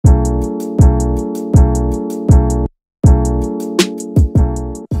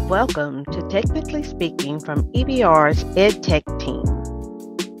Welcome to Technically Speaking from EBR's EdTech team.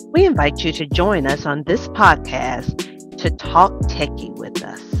 We invite you to join us on this podcast to talk techie with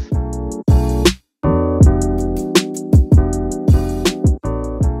us.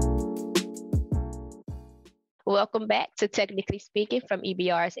 Welcome back to Technically Speaking from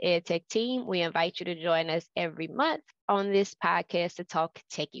EBR's EdTech team. We invite you to join us every month on this podcast to talk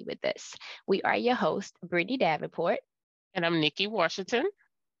techie with us. We are your hosts, Brittany Davenport. And I'm Nikki Washington.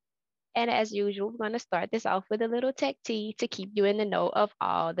 And as usual, we're going to start this off with a little tech tea to keep you in the know of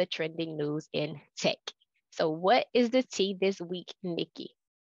all the trending news in tech. So what is the tea this week, Nikki?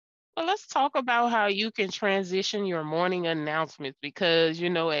 Well, let's talk about how you can transition your morning announcements because,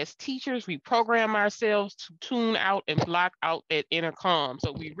 as teachers, we program ourselves to tune out and block out that intercom.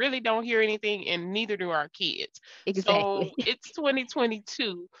 So we really don't hear anything, and neither do our kids. Exactly. So it's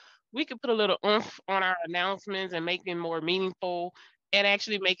 2022. We can put a little oomph on our announcements and make them more meaningful and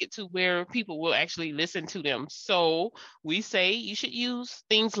actually make it to where people will actually listen to them. So we say you should use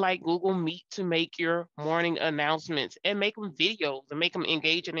things like Google Meet to make your morning announcements and make them videos and make them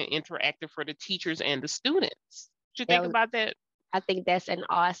engaging and interactive for the teachers and the students. What you think about that? I think that's an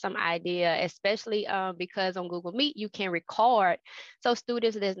awesome idea, especially because on Google Meet, you can record. So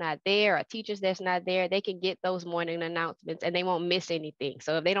students that's not there or teachers that's not there, they can get those morning announcements and they won't miss anything.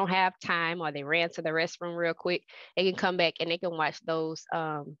 So if they don't have time or they ran to the restroom real quick, they can come back and they can watch those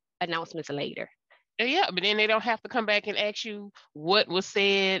announcements later. Yeah, but then they don't have to come back and ask you what was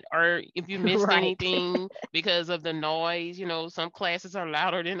said or if you missed Right. anything because of the noise. Some classes are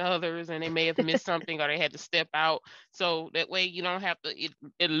louder than others and they may have missed something or they had to step out. So that way you don't have to, it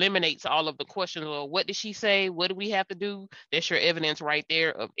eliminates all of the questions of what did she say? What do we have to do? That's your evidence right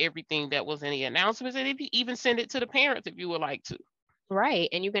there of everything that was in the announcements. And if you even send it to the parents if you would like to. Right.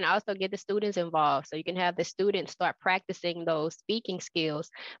 And you can also get the students involved. So you can have the students start practicing those speaking skills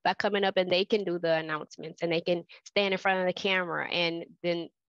by coming up and they can do the announcements and they can stand in front of the camera. And then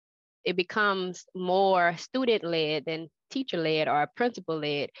it becomes more student led than teacher led or principal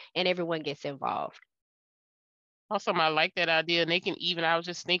led, and everyone gets involved. Awesome. I like that idea. And they can even, I was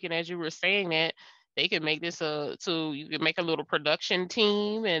just thinking as you were saying that, they can make this you can make a little production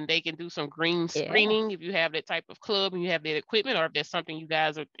team and they can do some green screening if you have that type of club and you have that equipment, or if there's something you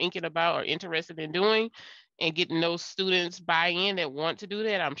guys are thinking about or interested in doing and getting those students buy in that want to do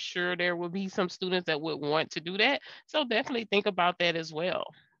that. I'm sure there will be some students that would want to do that. So definitely think about that as well.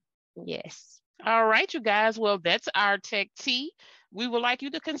 Yes. All right, you guys. Well, that's our tech tea. We would like you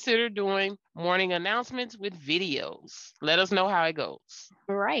to consider doing morning announcements with videos. Let us know how it goes.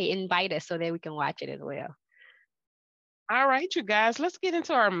 Right. Invite us so that we can watch it as well. All right, you guys, let's get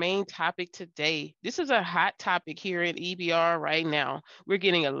into our main topic today. This is a hot topic here at EBR right now. We're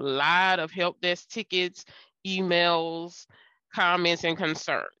getting a lot of help desk tickets, emails, comments, and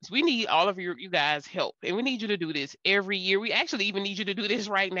concerns. We need all of you guys' help, and we need you to do this every year. We actually even need you to do this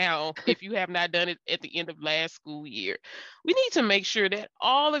right now if you have not done it at the end of last school year. We need to make sure that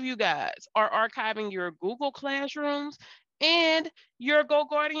all of you guys are archiving your Google Classrooms and your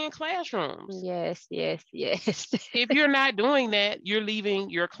GoGuardian classrooms. Yes. If you're not doing that, you're leaving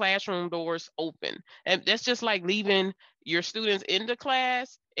your classroom doors open. And that's just like leaving your students in the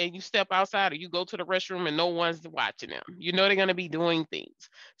class and you step outside or you go to the restroom and no one's watching them. They're going to be doing things.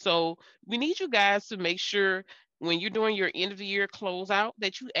 So we need you guys to make sure when you're doing your end of the year closeout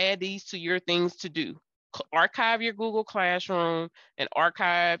that you add these to your things to do. Archive your Google Classroom and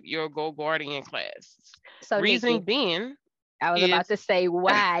archive your GoGuardian classes. So Reasoning Nikki, being, I was about to say,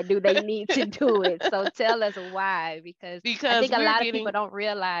 why do they need to do it? So tell us why, because I think a lot of people don't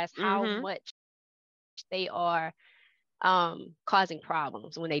realize how much they are causing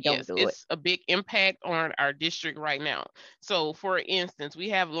problems when they don't do it. It's a big impact on our district right now. So for instance, we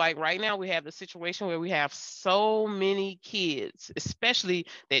have right now we have the situation where we have so many kids, especially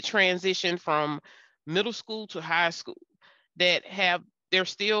that transition from middle school to high school, that they're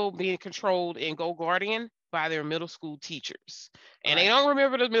still being controlled in GoGuardian by their middle school teachers. And They don't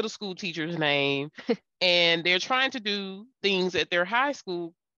remember the middle school teacher's name. And they're trying to do things at their high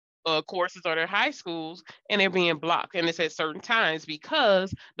school courses or their high schools, and they're being blocked. And it's at certain times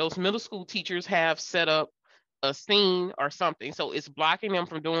because those middle school teachers have set up a scene or something. So it's blocking them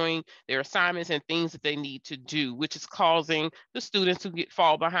from doing their assignments and things that they need to do, which is causing the students to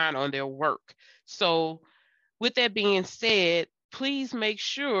fall behind on their work. So with that being said, please make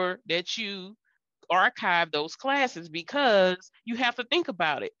sure that you archive those classes because you have to think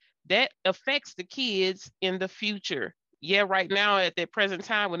about it. That affects the kids in the future. Yeah, right now at that present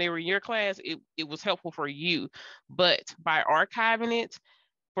time when they were in your class, it was helpful for you. But by archiving it,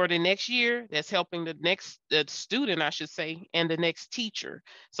 for the next year, that's helping the student, I should say, and the next teacher.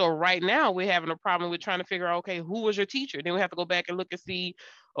 So right now we're having a problem with trying to figure out, okay, who was your teacher? Then we have to go back and look and see,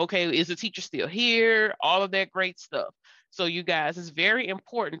 okay, is the teacher still here? All of that great stuff. So you guys, it's very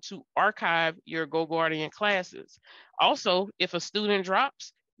important to archive your GoGuardian classes. Also, if a student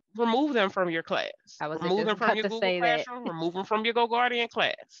drops, remove them from your class. I was Remove just them from about your to Google say that. Classroom, remove them from your GoGuardian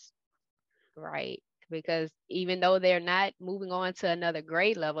class. Right. Because even though they're not moving on to another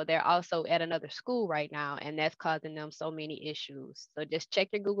grade level, they're also at another school right now, and that's causing them so many issues. So just check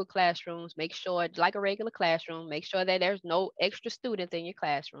your Google Classrooms, make sure, like a regular classroom, make sure that there's no extra students in your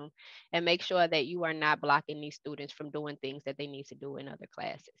classroom, and make sure that you are not blocking these students from doing things that they need to do in other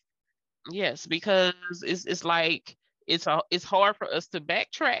classes. Yes, because it's like it's hard for us to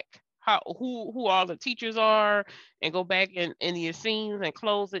backtrack who all the teachers are and go back in your scenes and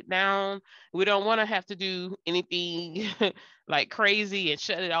close it down. We don't want to have to do anything like crazy and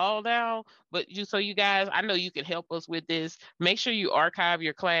shut it all down. But you guys, I know you can help us with this. Make sure you archive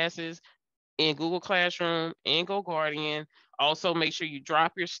your classes in Google Classroom and GoGuardian. Also, make sure you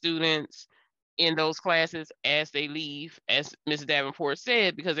drop your students in those classes as they leave, as Ms. Davenport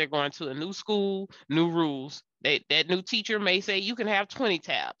said, because they're going to a new school, new rules. That new teacher may say you can have 20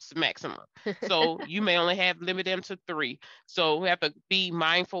 tabs maximum. So you may only limit them to 3. So we have to be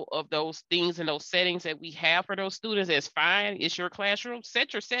mindful of those things and those settings that we have for those students. It's fine. It's your classroom.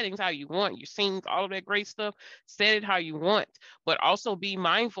 Set your settings how you want. Your scenes, all of that great stuff. Set it how you want. But also be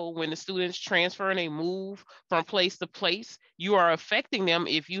mindful when the students transfer and they move from place to place. You are affecting them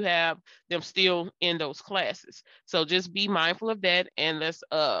if you have them still in those classes. So just be mindful of that, and let's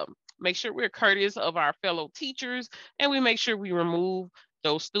make sure we're courteous of our fellow teachers, and we make sure we remove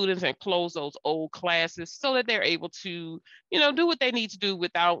those students and close those old classes so that they're able to, do what they need to do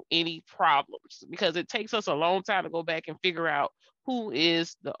without any problems, because it takes us a long time to go back and figure out who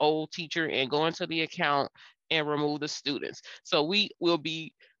is the old teacher and go into the account and remove the students. So we will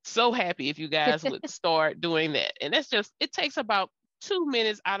be so happy if you guys would start doing that. And it takes about 2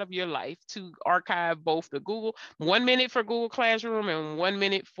 minutes out of your life to archive both the 1 minute for Google Classroom and 1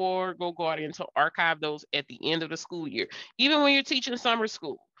 minute for GoGuardian, to archive those at the end of the school year. Even when you're teaching summer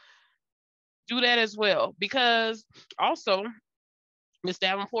school, do that as well. Because also, Ms.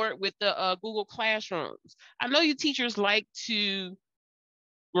 Davenport, with the Google Classrooms, I know you teachers like to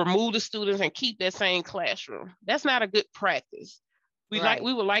remove the students and keep that same classroom. That's not a good practice. We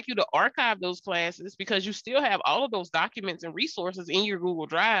would like you to archive those classes, because you still have all of those documents and resources in your Google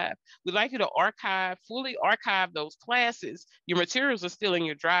Drive. We'd like you to fully archive those classes. Your materials are still in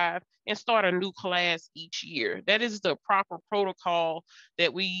your Drive, and start a new class each year. That is the proper protocol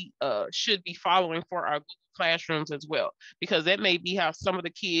that we should be following for our Google Classrooms as well, because that may be how some of the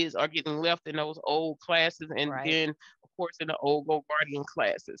kids are getting left in those old classes, and then of course in the old GoGuardian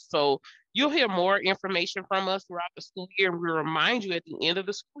classes. So you'll hear more information from us throughout the school year, and we remind you at the end of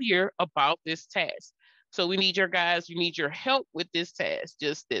the school year about this task. So we need you need your help with this task.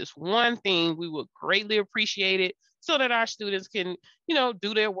 Just this one thing, we would greatly appreciate it, so that our students can,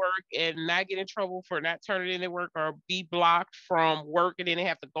 do their work and not get in trouble for not turning in their work, or be blocked from work and then they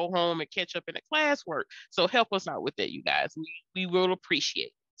have to go home and catch up in the classwork. So help us out with that, you guys. We will appreciate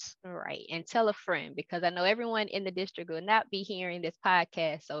it. All right. And tell a friend, because I know everyone in the district will not be hearing this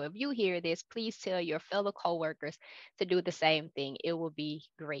podcast. So if you hear this, please tell your fellow coworkers to do the same thing. It will be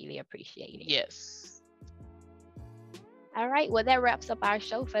greatly appreciated. Yes. All right. Well, that wraps up our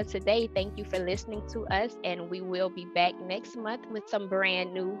show for today. Thank you for listening to us, and we will be back next month with some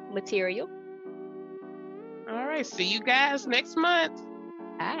brand new material. All right. See you guys next month.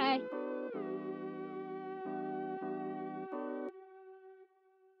 Bye.